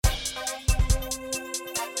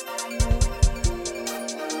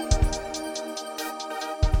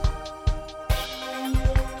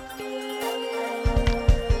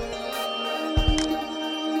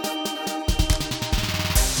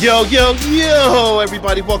Yo, yo, yo,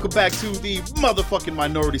 everybody, welcome back to the motherfucking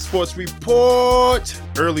Minority Sports Report,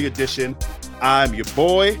 early edition. I'm your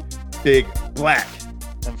boy, Big Black.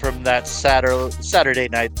 And from that Saturday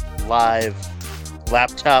night live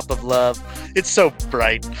laptop of love, it's so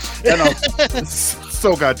bright. I know, it's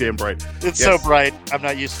so goddamn bright. It's so bright. I'm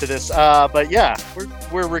not used to this. But yeah,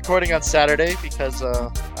 we're recording on Saturday because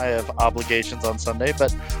I have obligations on Sunday,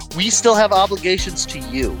 but we still have obligations to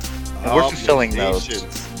you. And we're fulfilling those.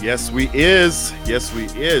 Yes, we is.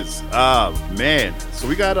 Man. So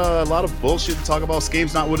we got a lot of bullshit to talk about.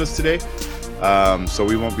 Skame's not with us today. So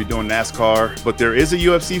we won't be doing NASCAR. But there is a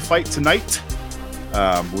UFC fight tonight,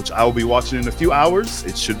 which I will be watching in a few hours.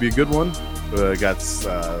 It should be a good one. Got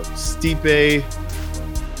Stipe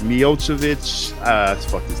Miocic.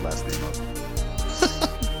 Fuck his last name up.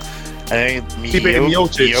 I think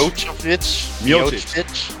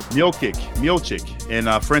Miocic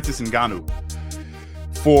and Francis Ngannou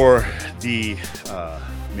for the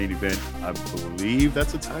main event. I believe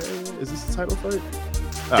that's a title. Is this a title fight?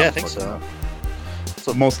 Yeah, I think so.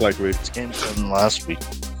 So most likely. This game from last week.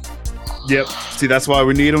 Yep. See, that's why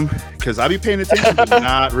we need them, because I be paying attention, but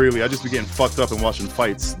not really. I just be getting fucked up and watching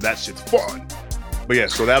fights. That shit's fun. But yeah,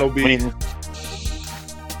 so that'll be.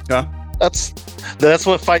 Huh? That's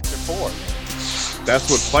what fights are for. That's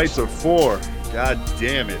what fights are for. God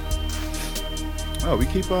damn it. Oh,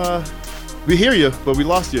 we hear you, but we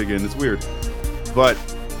lost you again. It's weird. But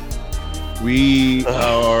we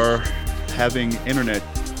are having internet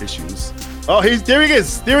issues. Oh, there he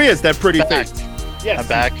is. That pretty face. Yes, I'm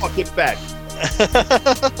back. Fucking back.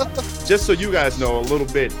 Just so you guys know a little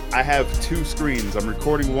bit, I have two screens. I'm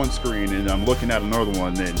recording one screen and I'm looking at another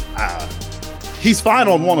one. And he's fine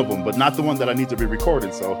on one of them, but not the one that I need to be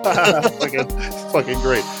recording. So fucking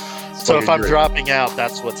great. So if I'm dropping out,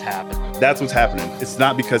 that's what's happening. That's what's happening. It's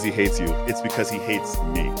not because he hates you. It's because he hates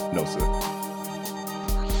me. No, sir.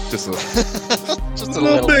 Just a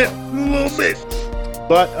little bit.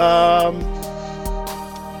 But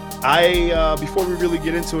before we really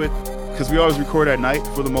get into it, because we always record at night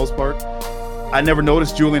for the most part, I never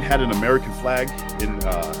noticed Julian had an American flag in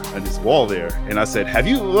his wall there, and I said, "Have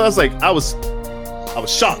you?" I was like, I was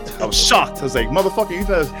shocked. I was like, "Motherfucker,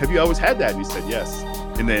 have you always had that?" And he said, "Yes."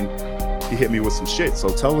 And then he hit me with some shit. So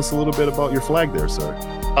tell us a little bit about your flag there, sir.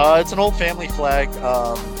 It's an old family flag.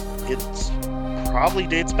 It probably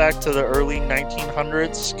dates back to the early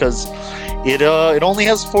 1900s because it only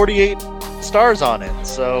has 48 stars on it.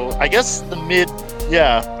 So I guess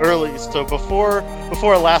early. So before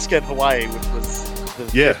Alaska and Hawaii, which was the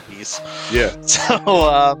 50s. Yeah. So,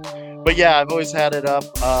 but yeah, I've always had it up.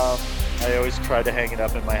 I always try to hang it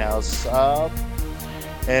up in my house.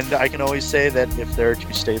 And I can always say that if there are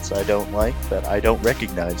two states I don't like, that I don't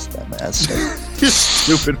recognize them as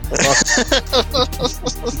stupid fuck.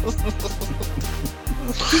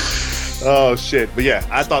 Oh shit. But yeah,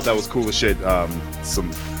 I thought that was cool as shit.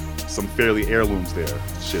 Some fairly heirlooms there.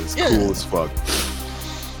 Shit is cool as fuck.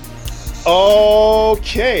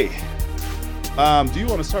 Okay. Do you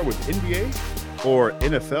want to start with NBA or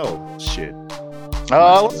NFL shit?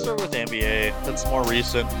 Let's start with NBA. That's more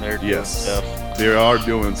recent and they're doing stuff. They are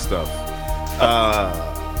doing stuff.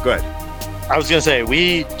 Go ahead. I was going to say,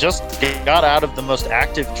 we just got out of the most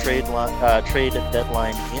active trade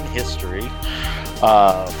deadline in history.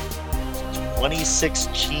 26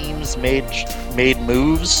 teams made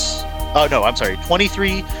moves. Oh, no, I'm sorry.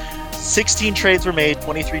 16 trades were made,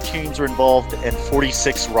 23 teams were involved, and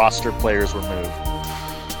 46 roster players were moved.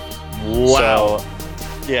 Wow. So,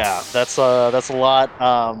 yeah, that's a lot.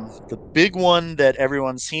 The big one that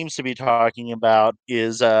everyone seems to be talking about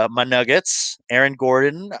is my Nuggets. Aaron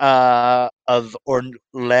Gordon of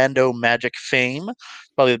Orlando Magic fame,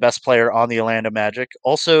 probably the best player on the Orlando Magic.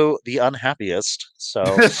 Also the unhappiest. So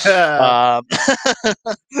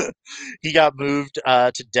he got moved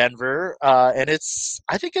to Denver, and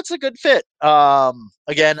I think it's a good fit.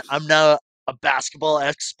 Again, I'm not a basketball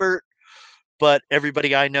expert, but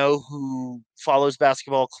everybody I know who follows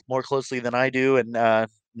basketball more closely than I do and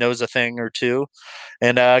knows a thing or two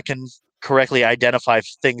and can correctly identify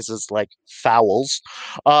things as like fouls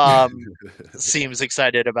seems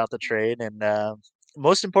excited about the trade. And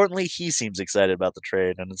most importantly, he seems excited about the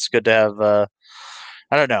trade. And it's good to have, I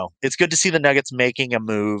don't know, it's good to see the Nuggets making a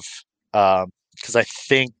move because I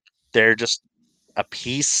think they're just a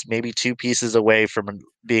piece, maybe two pieces away from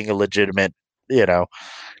being a legitimate,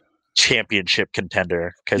 championship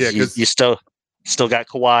contender, because you still got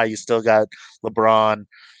Kawhi, you still got LeBron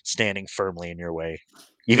standing firmly in your way,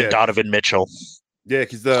 even Donovan Mitchell. Yeah,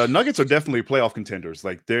 because the Nuggets are definitely playoff contenders.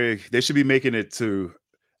 Like they should be making it to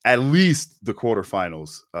at least the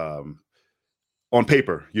quarterfinals. on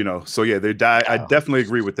paper, So yeah, they die. I definitely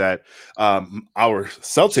agree with that. Our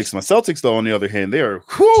Celtics, my Celtics, though, on the other hand, they are,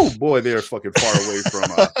 they are fucking far away from.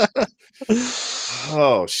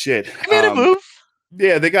 Oh shit! I made a move.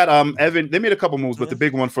 Yeah, they got Evan. They made a couple moves, but the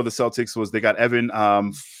big one for the Celtics was they got Evan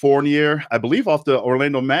Fournier, I believe, off the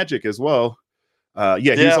Orlando Magic as well.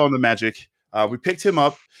 He's on the Magic. We picked him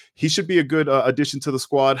up. He should be a good addition to the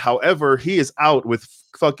squad. However, he is out with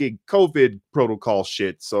fucking COVID protocol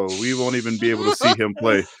shit, so we won't even be able to see him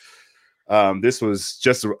play. This was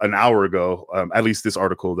just an hour ago, at least this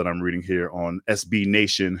article that I'm reading here on SB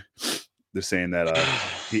Nation. They're saying that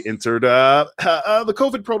he entered the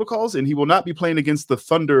COVID protocols, and he will not be playing against the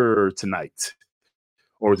Thunder tonight.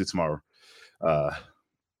 Or is it tomorrow? I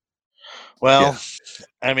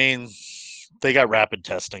mean, they got rapid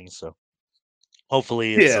testing, so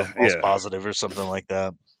hopefully it's a false positive or something like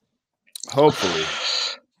that. Hopefully.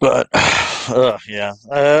 But,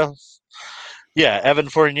 Evan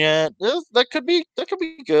Fournier, that could be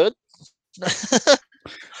good.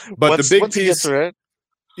 But the big piece,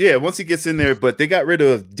 once he gets in there, but they got rid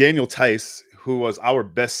of Daniel Tice, who was our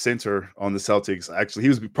best center on the Celtics. Actually, he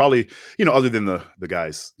was probably, other than the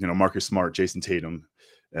guys, Marcus Smart, Jason Tatum,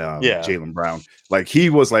 Jaylen Brown. Like, he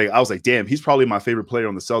was like, I was like, damn, he's probably my favorite player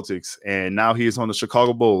on the Celtics. And now he is on the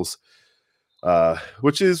Chicago Bulls,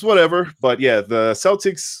 which is whatever. But yeah, the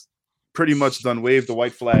Celtics pretty much done waved the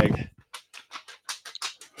white flag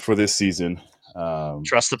for this season.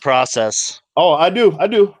 Trust the process. Oh, I do. I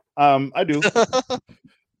do.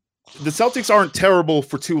 The Celtics aren't terrible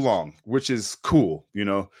for too long, which is cool,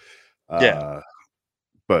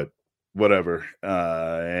 but whatever.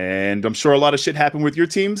 And I'm sure a lot of shit happened with your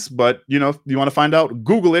teams, but you want to find out,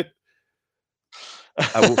 Google it.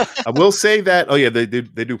 I will say that. Oh yeah, they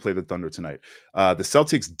do play the Thunder tonight. The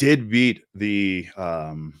Celtics did beat the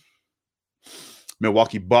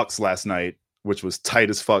Milwaukee Bucks last night, which was tight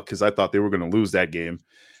as fuck because I thought they were going to lose that game.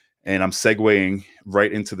 And I'm segueing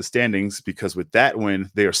right into the standings because with that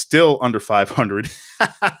win, they are still under 500.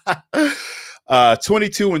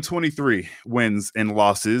 22 and 23 wins and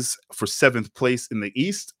losses for 7th place in the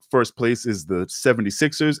East. First place is the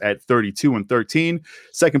 76ers at 32 and 13.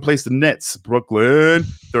 Second place, the Nets, Brooklyn,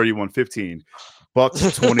 31-15. Bucks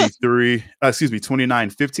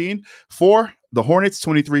 29-15. 4, the Hornets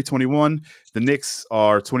 23-21. The Knicks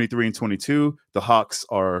are 23 and 22. The Hawks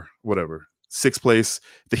are whatever. 6th place.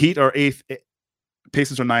 The Heat are 8th.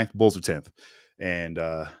 Pacers are 9th. Bulls are 10th. And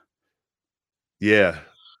yeah.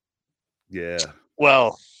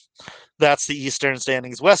 Well, that's the Eastern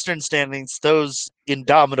standings. Western standings, those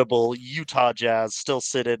indomitable Utah Jazz still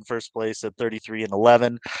sit in first place at 33 and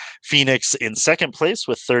 11. Phoenix in second place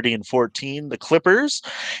with 30 and 14. The Clippers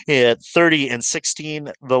at 30 and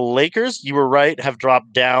 16. The Lakers, you were right, have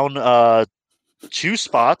dropped down 2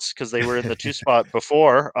 spots because they were in the 2 spot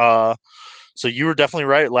before. So you were definitely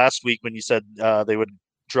right last week when you said they would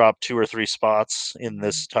drop 2 or 3 spots in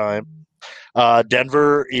this time.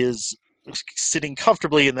 Denver is sitting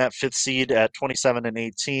comfortably in that 5th seed at 27 and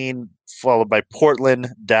 18, followed by Portland,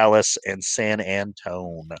 Dallas, and San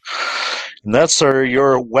Antonio. And that's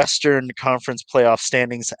your Western Conference playoff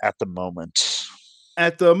standings at the moment.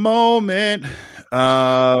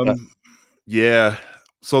 Yeah.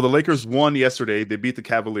 So the Lakers won yesterday. They beat the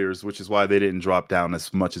Cavaliers, which is why they didn't drop down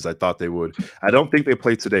as much as I thought they would. I don't think they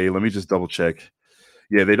play today. Let me just double check.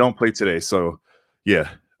 Yeah, they don't play today. So, yeah.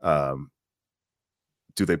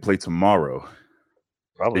 Do they play tomorrow?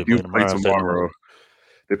 Probably they do play tomorrow.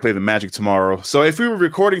 They play the Magic tomorrow. So if we were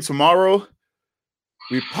recording tomorrow,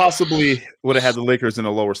 we possibly would have had the Lakers in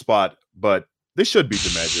a lower spot, but they should beat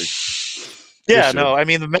the Magic. Yeah, no, I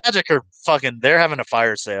mean, the Magic are they're having a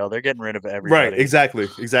fire sale. They're getting rid of everybody. Right, exactly.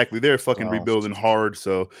 They're fucking rebuilding hard,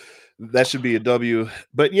 so that should be a W.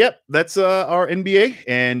 But yep, that's our NBA.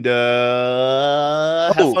 And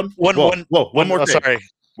have fun. One more thing. Sorry.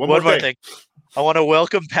 One more thing. I want to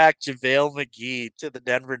welcome back JaVale McGee to the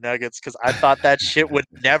Denver Nuggets because I thought that shit would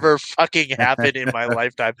never fucking happen in my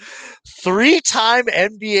lifetime. 3-time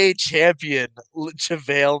NBA champion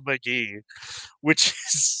JaVale McGee, which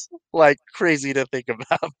is like crazy to think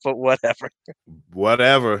about, but whatever.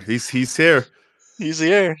 Whatever. He's here. He's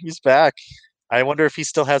here. He's back. I wonder if he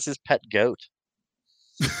still has his pet goat.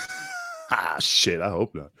 Shit. I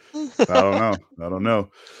hope not. I don't know.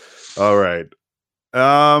 All right.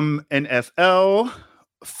 NFL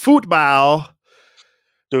football.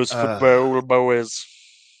 Those football boys.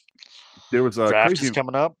 There was a draft is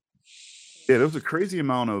coming up. Yeah, there was a crazy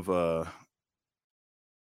amount of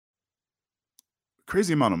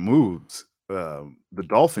moves. The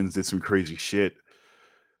Dolphins did some crazy shit.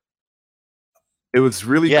 It was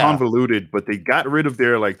really convoluted, but they got rid of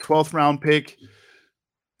their 12th round pick.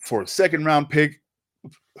 for a second round pick,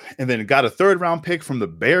 and then got a third round pick from the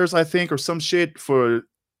Bears, I think, or some shit for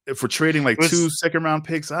trading like 2 second round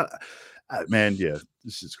picks. Man, yeah,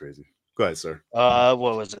 this is crazy. Go ahead, sir. What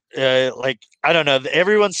was it? Like, I don't know.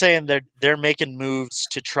 Everyone's saying they're making moves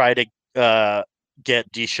to try to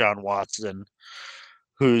get Deshaun Watson,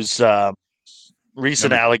 whose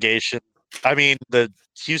recent allegation. I mean, the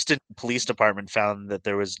Houston Police Department found that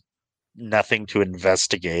there was nothing to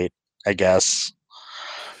investigate. I guess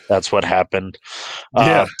that's what happened.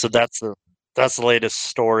 Yeah. So that's the latest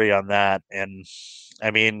story on that. And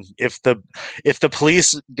I mean, if the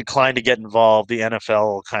police decline to get involved, the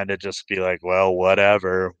NFL will kind of just be like, well,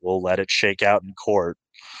 whatever. We'll let it shake out in court.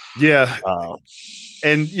 Yeah.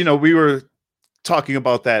 And we were talking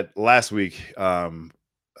about that last week.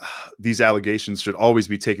 These allegations should always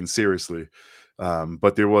be taken seriously.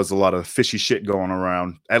 But there was a lot of fishy shit going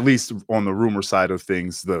around, at least on the rumor side of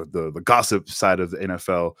things, the gossip side of the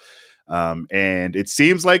NFL. And it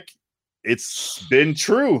seems like it's been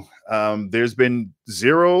true. There's been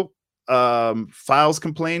 0 files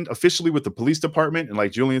complained officially with the police department. And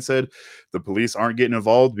like Julian said, the police aren't getting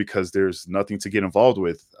involved because there's nothing to get involved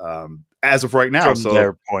with as of right now. From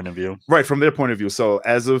their point of view. Right, from their point of view. So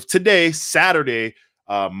as of today, Saturday,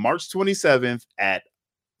 March 27th at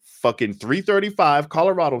fucking 3:35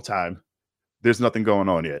 Colorado time, there's nothing going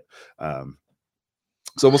on yet.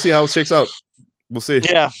 So we'll see how it shakes out. We'll see.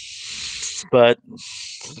 Yeah. But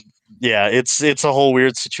yeah, it's a whole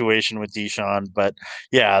weird situation with Deshaun. But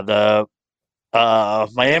yeah, the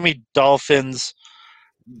Miami Dolphins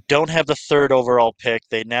don't have the 3rd overall pick.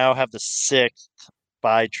 They now have the 6th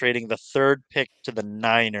by trading the 3rd pick to the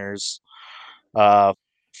Niners.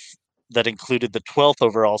 That included the 12th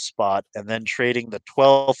overall spot, and then trading the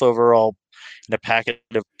 12th overall in a packet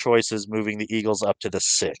of choices, moving the Eagles up to the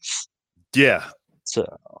 6th. Yeah. So,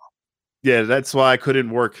 yeah, that's why I couldn't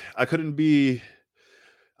work. I couldn't be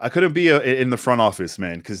in the front office,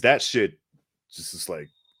 man, because that shit just like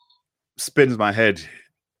spins my head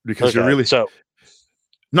because you're really so.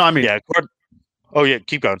 No, I mean, yeah. Oh yeah,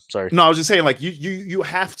 keep going. Sorry. No, I was just saying, like you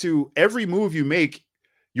have to, every move you make,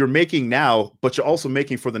 you're making now, but you're also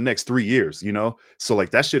making for the next 3 years, So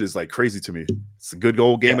like that shit is like crazy to me. It's a good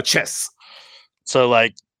old game of chess. So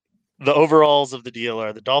like the overalls of the deal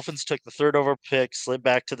are the Dolphins took the 3rd overall pick, slid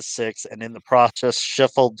back to the 6th, and in the process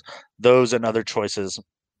shuffled those and other choices.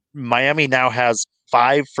 Miami now has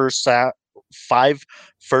 5 first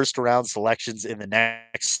round selections in the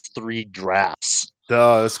next 3 drafts.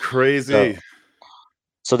 That's crazy.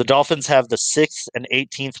 So the Dolphins have the 6th and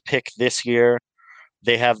 18th pick this year.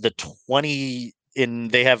 They have the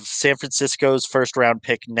they have San Francisco's 1st round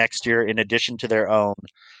pick next year in addition to their own.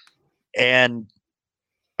 And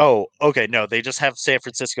they just have San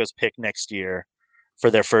Francisco's pick next year for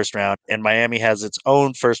their 1st round, and Miami has its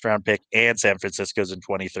own 1st round pick and San Francisco's in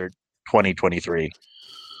 2023.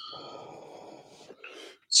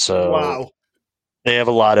 So wow. They have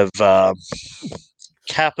a lot of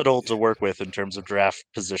capital to work with in terms of draft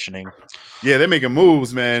positioning. Yeah, they're making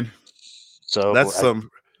moves, man. So that's some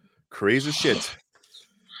crazy shit.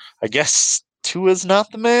 I guess Tua's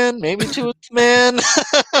not the man. Maybe Tua's the man.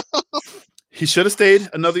 He should have stayed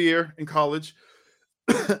another year in college.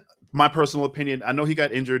 My personal opinion. I know he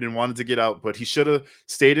got injured and wanted to get out, but he should have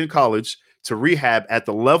stayed in college to rehab at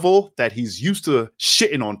the level that he's used to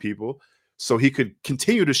shitting on people, so he could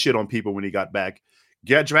continue to shit on people when he got back.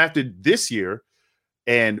 Get drafted this year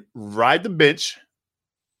and ride the bench,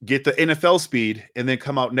 get the NFL speed, and then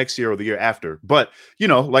come out next year or the year after. But,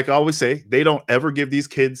 like I always say, they don't ever give these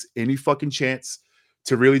kids any fucking chance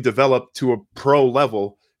to really develop to a pro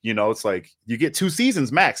level. It's like you get 2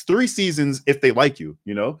 seasons max, 3 seasons if they like you,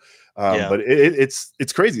 But it's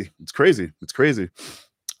crazy. It's crazy. It's crazy.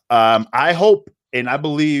 I hope and I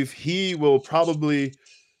believe he will probably,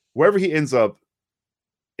 wherever he ends up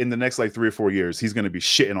in the next like 3 or 4 years, he's going to be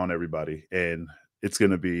shitting on everybody. And it's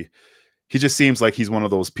going to be, he just seems like he's one of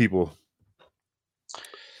those people.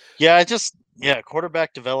 Yeah,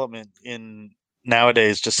 quarterback development in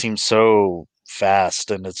nowadays just seems so fast,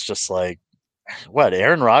 and it's just like, what?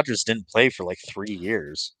 Aaron Rodgers didn't play for like 3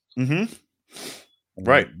 years. Mm-hmm.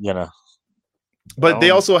 Right. But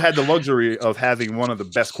they also had the luxury of having one of the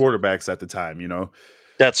best quarterbacks at the time,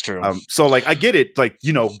 That's true. So like, I get it. Like,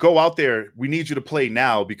 go out there. We need you to play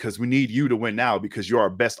now because we need you to win now because you're our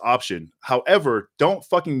best option. However, don't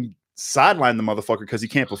fucking sideline the motherfucker because he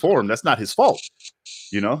can't perform. That's not his fault,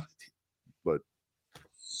 But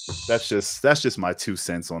that's just my 2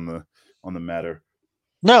 cents on the matter.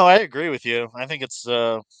 No, I agree with you. I think it's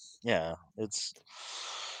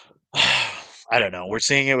I don't know. We're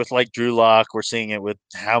seeing it with like Drew Lock. We're seeing it with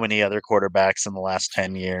how many other quarterbacks in the last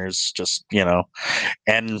 10 years. Just,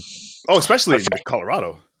 and Oh, especially in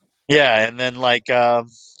Colorado. yeah, and then like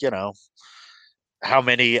you know, how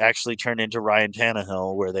many actually turn into Ryan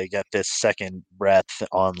Tannehill where they get this second breath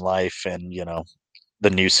on life and, the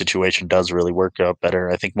new situation does really work out better.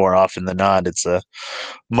 I think more often than not, it's a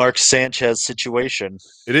Mark Sanchez situation.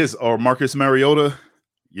 It is, or Marcus Mariota.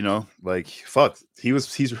 Like fuck,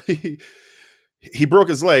 he's he broke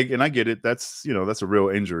his leg, and I get it. That's that's a real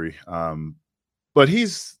injury. But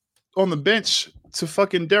he's on the bench to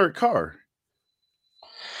fucking Derek Carr.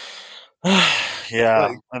 Yeah,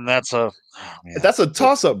 like, and that's a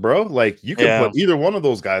toss up, bro. Like you can put either one of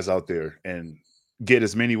those guys out there and get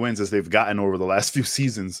as many wins as they've gotten over the last few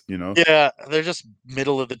seasons. Yeah, they're just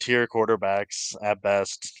middle of the tier quarterbacks at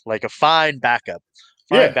best, like a fine backup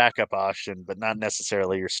option, but not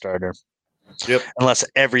necessarily your starter. Yep. Unless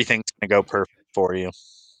everything's going to go perfect for you.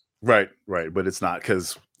 Right. But it's not,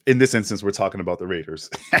 because in this instance, we're talking about the Raiders,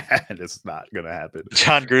 and it's not going to happen.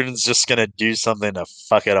 Jon Gruden's just going to do something to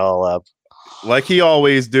fuck it all up. Like he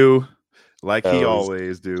always do. He's going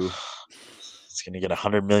to get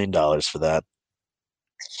 $100 million for that.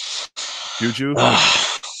 Juju?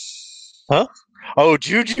 Huh? Oh,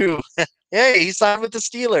 Juju. Hey, he signed with the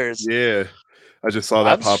Steelers. Yeah. I just saw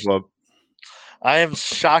that pop up. I am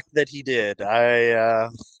shocked that he did. I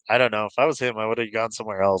don't know. If I was him, I would have gone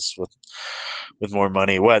somewhere else with more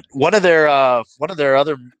money. One of their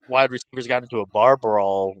other wide receivers got into a bar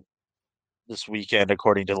brawl this weekend,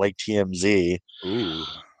 according to like TMZ. Ooh,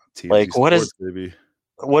 TMZ like Sports, baby.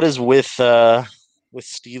 What is with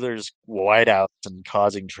Steelers wideouts and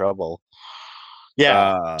causing trouble?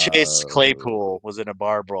 Yeah, Chase Claypool was in a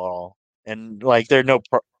bar brawl, and like there are no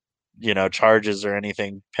charges or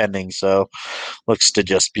anything pending, so looks to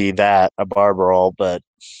just be that, a bar brawl. But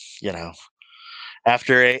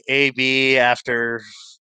after AB, after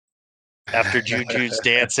Juju's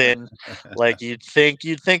dancing, like you'd think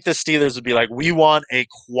the Steelers would be like, we want a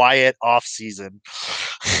quiet off season.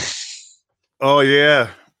 Oh yeah.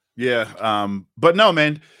 But no,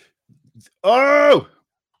 man.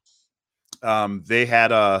 They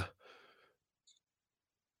had a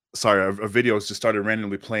video just started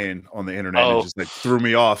randomly playing on the internet and just like threw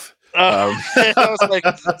me off. I was like,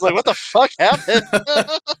 what the fuck happened?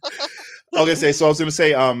 I was gonna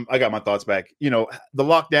say, I got my thoughts back. The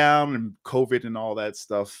lockdown and COVID and all that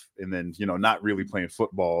stuff, and then not really playing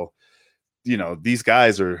football. These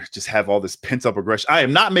guys just have all this pent up aggression. I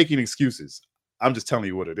am not making excuses. I'm just telling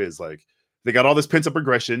you what it is. Like they got all this pent up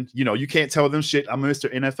aggression. You can't tell them shit. I'm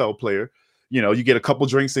Mr. NFL player. You get a couple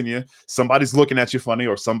drinks in you. Somebody's looking at you funny,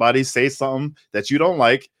 or somebody says something that you don't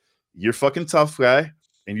like. You're fucking tough guy,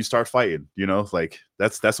 and you start fighting. Like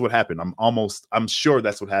that's what happened. I'm sure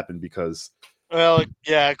that's what happened because. Well,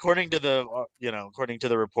 yeah, according to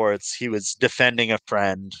the reports, he was defending a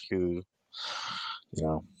friend who,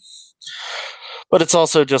 But it's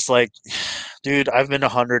also just like, dude, I've been to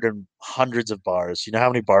hundreds of bars. You know how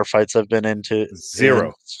many bar fights I've been into?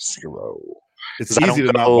 Zero. It's easy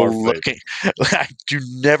to not bar fight. I do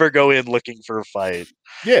never go in looking for a fight.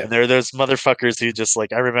 Yeah. And there are those motherfuckers who just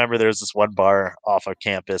like, I remember there was this one bar off of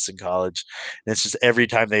campus in college, and it's just every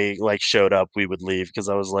time they like showed up, we would leave because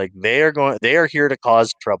I was like, they are here to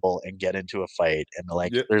cause trouble and get into a fight, and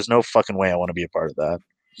like, there's no fucking way I want to be a part of that.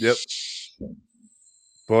 Yep.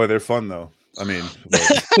 Boy, they're fun though. I mean,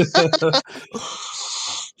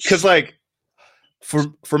 because like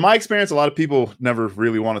for my experience, a lot of people never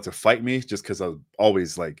really wanted to fight me just because I was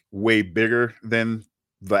always like way bigger than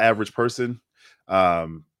the average person.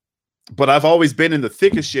 But I've always been in the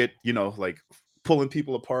thick of shit, like pulling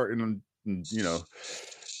people apart and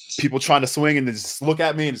people trying to swing and then just look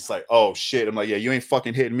at me and it's like, oh shit. I'm like, yeah, you ain't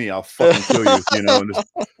fucking hitting me. I'll fucking kill you, and just,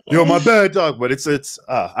 my bad, dog. But it's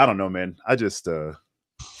I don't know, man. I just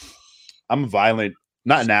I'm violent,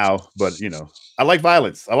 not now, but I like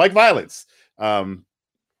violence.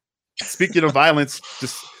 Speaking of violence,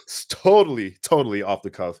 just totally off the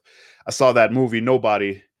cuff. I saw that movie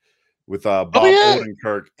Nobody with Bob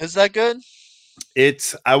Odenkirk. Is that good?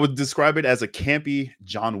 I would describe it as a campy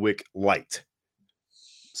John Wick light.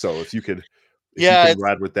 So if you could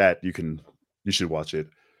ride with that, you should watch it.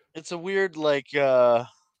 It's a weird like I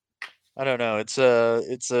don't know. It's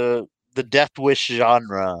the Death Wish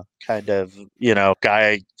genre kind of,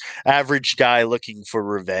 average guy looking for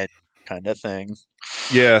revenge kind of thing.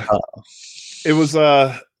 Yeah. It was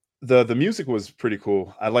the music was pretty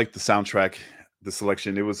cool. I liked the soundtrack, the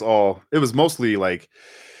selection. It was mostly like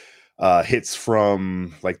hits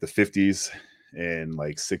from like the 50s in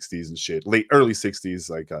like 60s and shit, early 60s.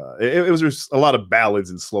 Like it was just a lot of ballads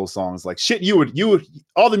and slow songs, like shit you would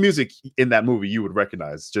all the music in that movie you would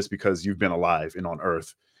recognize just because you've been alive and on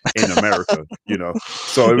Earth in America, you know.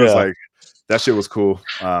 So it was like that shit was cool.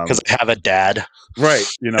 Because I have a dad. Right,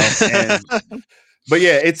 you know, and but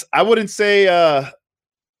yeah, I wouldn't say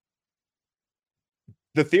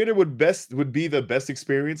the theater would be the best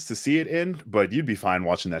experience to see it in, but you'd be fine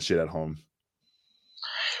watching that shit at home.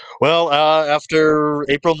 Well, after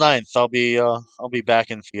April 9th, I'll be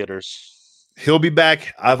back in theaters. He'll be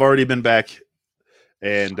back. I've already been back,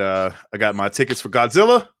 and I got my tickets for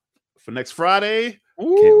Godzilla for next Friday.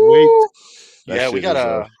 Ooh. Can't wait.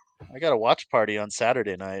 Yeah, I got a watch party on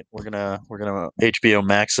Saturday night. We're gonna HBO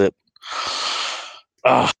Max it.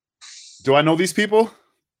 Do I know these people?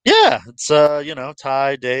 Yeah, it's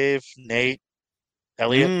Ty, Dave, Nate,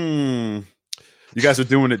 Elliot. You guys are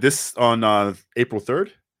doing it this on April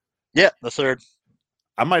 3rd? Yeah, the 3rd.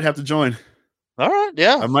 I might have to join. All right,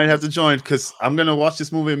 yeah. I might have to join because I'm gonna watch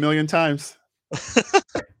this movie a million times.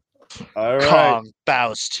 All right. Kong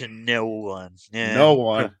bows to no one. Yeah. No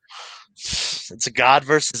one. It's a god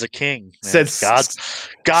versus a king. Said God's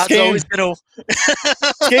always gonna.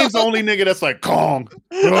 Skane's the only nigga that's like Kong.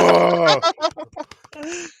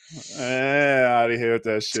 Out of here with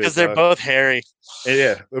that shit. Because they're both hairy.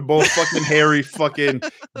 Yeah, they're both fucking hairy, fucking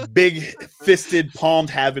big fisted, palmed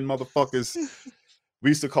having motherfuckers.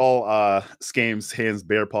 We used to call Skame's hands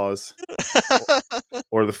bear paws,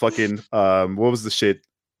 or the fucking what was the shit?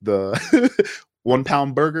 The 1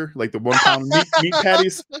 pound burger, like the 1 pound meat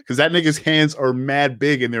patties, because that nigga's hands are mad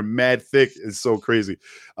big and they're mad thick. It's so crazy.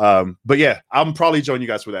 But yeah, I'm probably joining you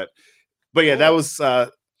guys for that. But yeah, that was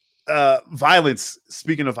violence.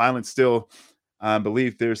 Speaking of violence, still, I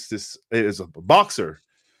believe there's this is a boxer,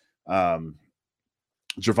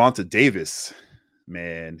 Gervonta Davis.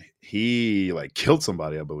 Man, he like killed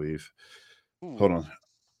somebody, I believe. Ooh. Hold on,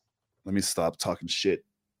 let me stop talking shit.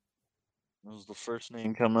 That was the first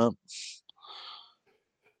name come up.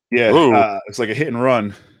 Yeah, it's like a hit and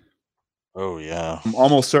run. Oh yeah, I'm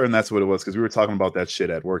almost certain that's what it was because we were talking about that shit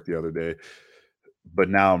at work the other day. But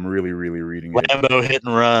now I'm really reading it. Lambo hit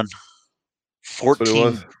and run.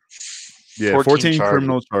 14. Yeah, 14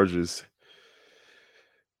 criminal charges.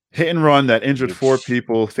 Hit and run that injured 4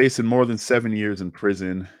 people, facing more than 7 years in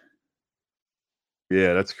prison.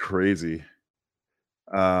 Yeah, that's crazy.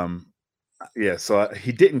 Yeah, so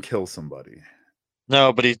he didn't kill somebody.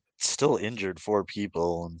 No, but he still injured 4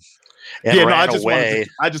 people and ran away.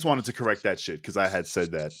 I just wanted to correct that shit because I had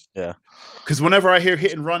said that. Yeah. Because whenever I hear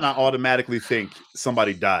hit and run, I automatically think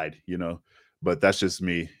somebody died, you know. But that's just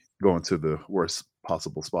me going to the worst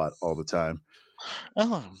possible spot all the time.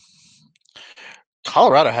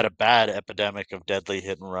 Colorado had a bad epidemic of deadly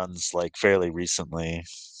hit and runs like fairly recently.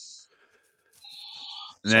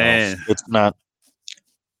 Man, so it's not.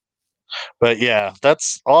 But yeah,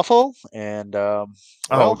 that's awful. And oh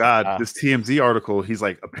god, this TMZ article, he's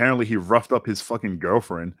like, apparently he roughed up his fucking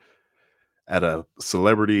girlfriend at a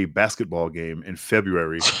celebrity basketball game in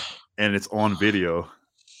February, and it's on video.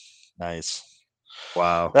 Nice.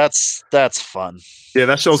 Wow, that's fun. Yeah,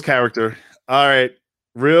 that shows character. All right,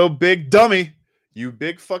 real big dummy, you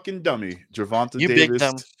big fucking dummy, Gervonta Davis. Big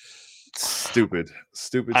dumb. Stupid.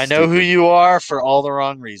 I know who you are for all the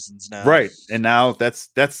wrong reasons now. Right. And now that's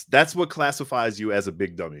what classifies you as a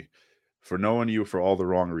big dummy, for knowing you for all the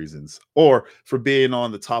wrong reasons, or for being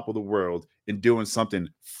on the top of the world and doing something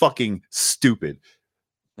fucking stupid.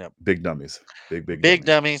 Yep. Big dummies. Big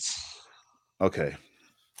dummies. Okay.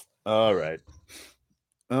 All right.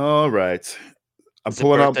 I'm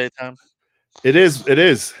pulling up. Time? It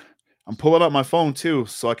is. I'm pulling up my phone too,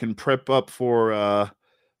 so I can prep up for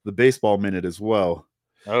the baseball minute as well.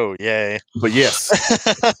 Oh, yay. But yes.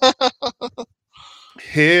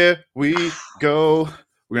 Here we go.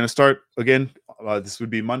 We're going to start again. This would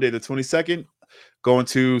be Monday the 22nd, going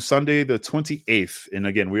to Sunday the 28th. And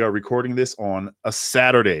again, we are recording this on a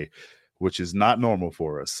Saturday, which is not normal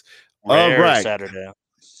for us. Rare all right. Saturday.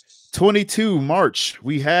 22 March,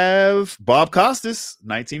 we have Bob Costas,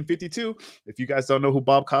 1952. If you guys don't know who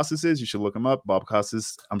Bob Costas is, you should look him up. Bob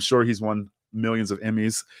Costas, I'm sure he's won millions of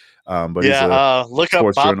Emmys. But yeah, look up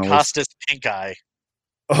Bob journalist. Costas Pink Eye.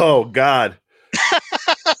 Oh God.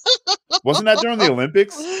 Wasn't that during the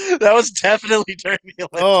Olympics? That was definitely during the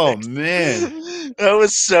Olympics. Oh man. That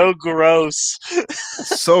was so gross.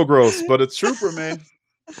 So gross, but a trooper, man.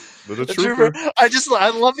 But a trooper. I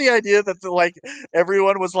love the idea that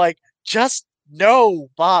everyone was like, just no,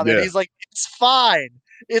 Bob. Yeah. And he's like, it's fine.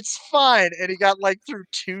 it's fine. And he got like through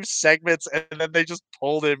 2 segments, and then they just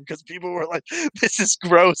pulled him because people were like, "This is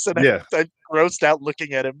gross," and Yeah. I grossed out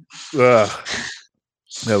looking at him. Ugh.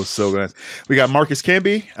 That was so good. We got Marcus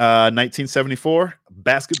Camby, 1974,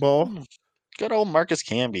 basketball, Good old Marcus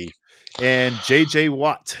Camby. and J.J.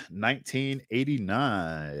 Watt,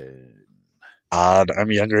 1989. Odd.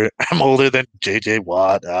 I'm younger. I'm older than J.J.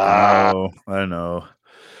 Watt. I know.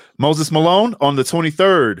 Moses Malone on the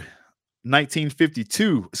 23rd,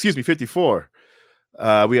 1952. Excuse me, 54.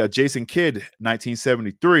 We got Jason Kidd,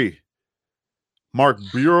 1973. Mark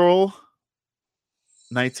Burrell,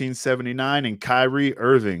 1979, and Kyrie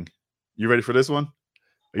Irving. You ready for this one?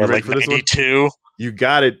 Are you ready like for this 92? one? You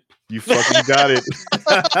got it. You fucking got it.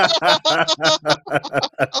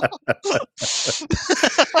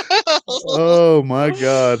 Oh my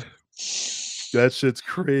god. That shit's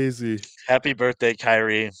crazy. Happy birthday,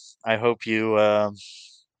 Kyrie. I hope you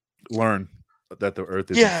learn that the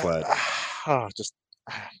earth isn't flat. Oh, just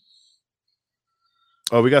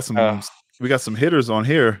we got some hitters on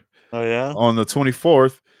here. Oh yeah. On the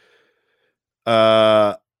 24th.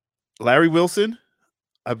 Larry Wilson.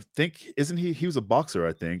 I think isn't he was a boxer,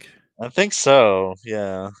 I think. I think so.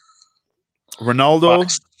 Yeah.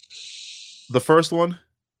 Ronaldo. The first one.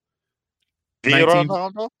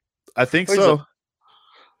 Ronaldo? I think so.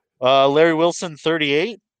 Larry Wilson,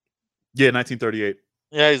 38? Yeah, 1938.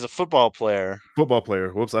 Yeah, he's a football player.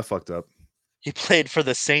 Whoops, I fucked up. He played for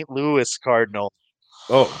the St. Louis Cardinals.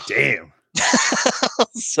 Oh, damn.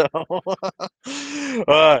 So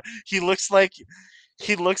he looks like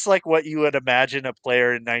what you would imagine a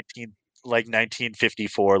player in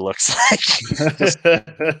 1954 looks like.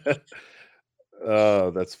 Oh,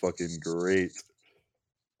 that's fucking great.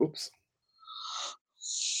 Oops.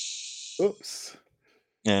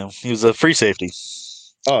 Yeah, he was a free safety.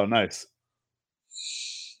 Oh, nice.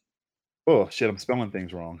 Oh shit, I'm spelling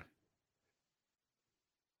things wrong.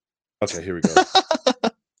 Okay, here we go.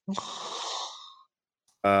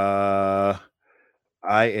 I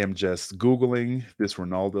am just Googling this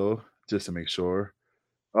Ronaldo just to make sure.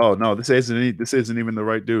 Oh no, this isn't even the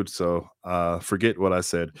right dude. So forget what I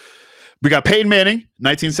said. We got Peyton Manning,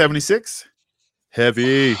 1976.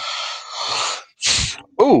 Heavy.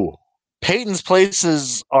 Ooh, Peyton's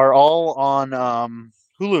places are all on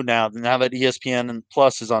Hulu now. Now that ESPN and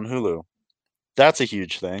Plus is on Hulu, that's a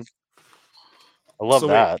huge thing. I love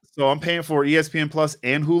that. So I'm paying for ESPN Plus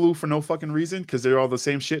and Hulu for no fucking reason because they're all the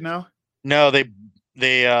same shit now. No, they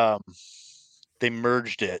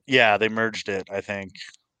merged it. Yeah, they merged it, I think.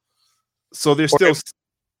 So there's still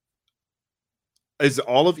is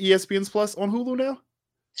all of ESPN's Plus on Hulu now?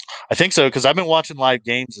 I think so, because I've been watching live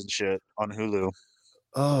games and shit on Hulu.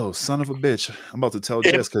 Oh, son of a bitch. I'm about to tell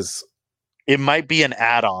Jess because it might be an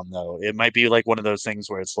add-on though. It might be like one of those things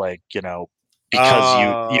where it's like, because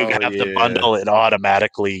you have the bundle, it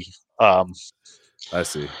automatically I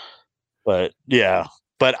see. But yeah.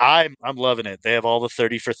 But I'm loving it. They have all the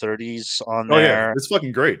 30 for 30s on there. Yeah, it's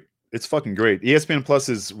fucking great. ESPN Plus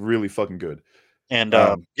is really fucking good. And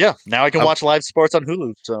yeah, now I can watch live sports on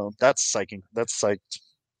Hulu. So that's psyching. That's psyched.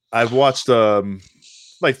 I've watched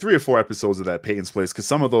like 3 or 4 episodes of that Peyton's Place because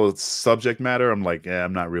some of those subject matter I'm like, yeah,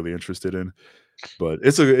 I'm not really interested in. But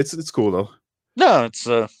it's cool though. No, it's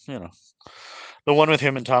the one with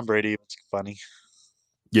him and Tom Brady. It's funny.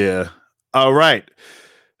 Yeah. All right.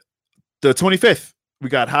 The 25th, we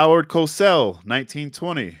got Howard Cosell,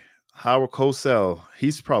 1920. Howard Cosell.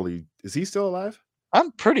 Is he still alive?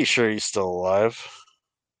 I'm pretty sure he's still alive.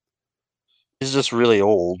 He's just really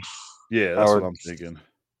old. Yeah, that's what I'm thinking.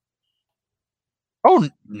 Oh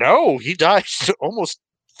no, he died almost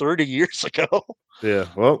 30 years ago. Yeah,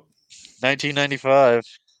 well, 1995.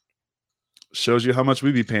 Shows you how much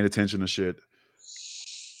we be paying attention to shit.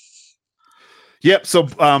 Yep. So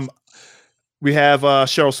we have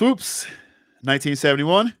Cheryl Swoops,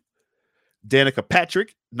 1971, Danica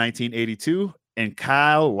Patrick, 1982, and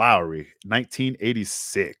Kyle Lowry,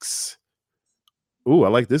 1986. Ooh, I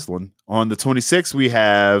like this one. On the 26th, we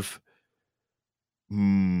have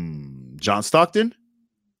John Stockton,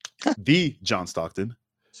 the John Stockton.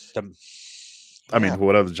 I mean,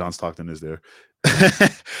 whatever John Stockton is there.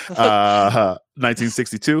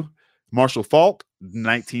 1962, Marshall Faulk,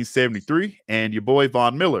 1973, and your boy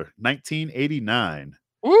Von Miller, 1989.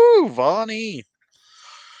 Woo, Vonnie.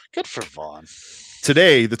 Good for Vaughn.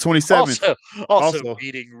 Today, the 27th. Also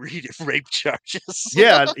beating rape charges.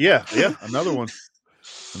 Yeah. Another one.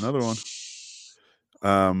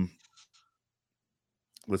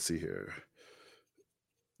 Let's see here.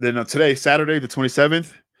 Then today, Saturday, the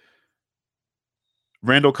 27th,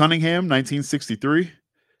 Randall Cunningham, 1963,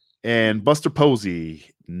 and Buster Posey,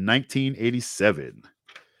 1987.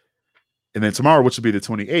 And then tomorrow, which will be the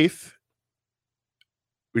 28th,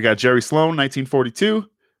 we got Jerry Sloan, 1942.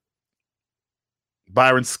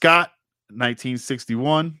 Byron Scott,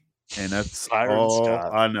 1961. And that's Byron all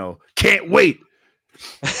Scott. I know. Can't wait.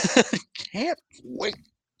 Can't wait.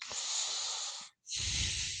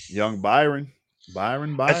 Young Byron.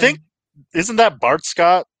 Byron. I think, isn't that Bart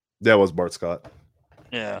Scott? That was Bart Scott.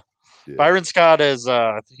 Yeah. Yeah. Byron Scott is,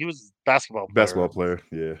 he was a basketball player.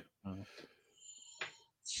 Yeah. Mhm.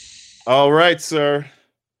 All right, sir.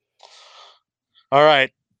 All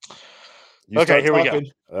right. You Okay, start here we go.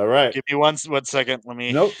 talking. All right. Give me one second. Let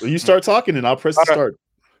me. Nope. You start talking and I'll press All the right. start.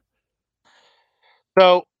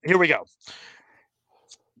 So here we go.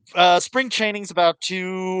 Spring training's about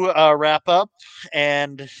to wrap up,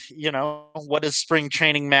 and what does spring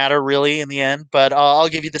training matter really in the end? But I'll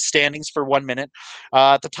give you the standings for 1 minute.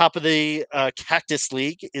 At the top of the Cactus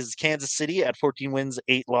League is Kansas City at 14 wins,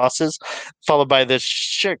 8 losses, followed by the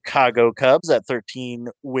Chicago Cubs at 13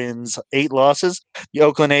 wins, 8 losses. The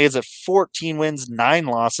Oakland A's at 14 wins, 9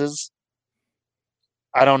 losses.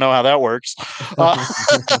 I don't know how that works.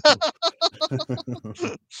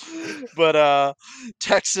 But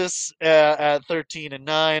Texas at 13 and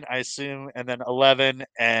 9, I assume, and then 11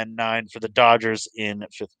 and 9 for the Dodgers in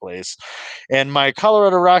 5th place. And my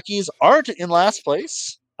Colorado Rockies aren't in last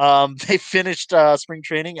place. They finished spring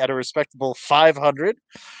training at a respectable 500,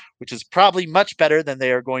 which is probably much better than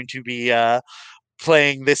they are going to be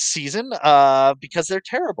playing this season because they're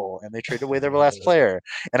terrible and they traded away their last player.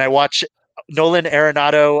 And I watch Nolan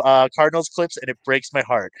Arenado Cardinals clips and it breaks my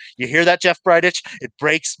heart. You hear that, Jeff Bridich? It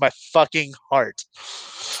breaks my fucking heart.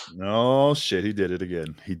 No shit, he did it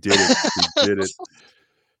again. He did it. He did it.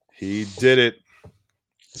 He did it.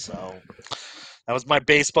 So that was my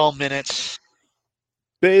baseball minute.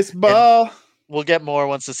 Baseball. And we'll get more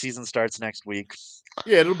once the season starts next week.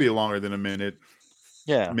 Yeah, it'll be longer than a minute.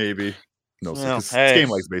 Yeah. Maybe. No, well, this game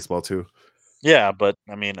likes baseball too. Yeah, but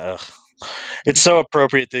I mean, it's so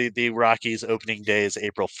appropriate. The Rockies opening day is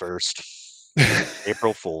April 1st.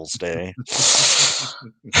 April Fool's Day.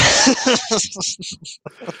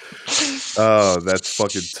 Oh, that's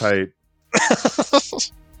fucking tight.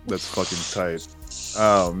 That's fucking tight.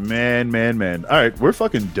 Oh, man. All right, we're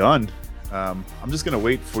fucking done. I'm just going to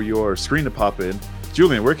wait for your screen to pop in.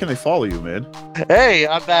 Julian, where can they follow you, man? Hey,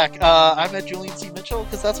 I'm back. I'm at Julian C. Mitchell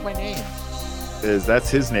because that's my name. That's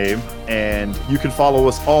his name. And you can follow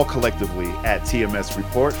us all collectively at TMS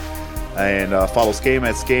Report. And follow Skame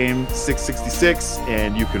at Skame666.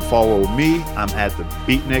 And you can follow me. I'm at the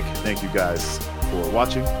Beatnik. Thank you guys for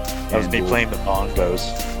watching. That was me playing the bongos.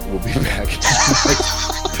 We'll be back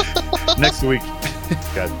next week.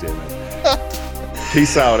 God damn it.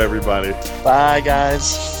 Peace out, everybody. Bye,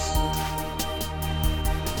 guys.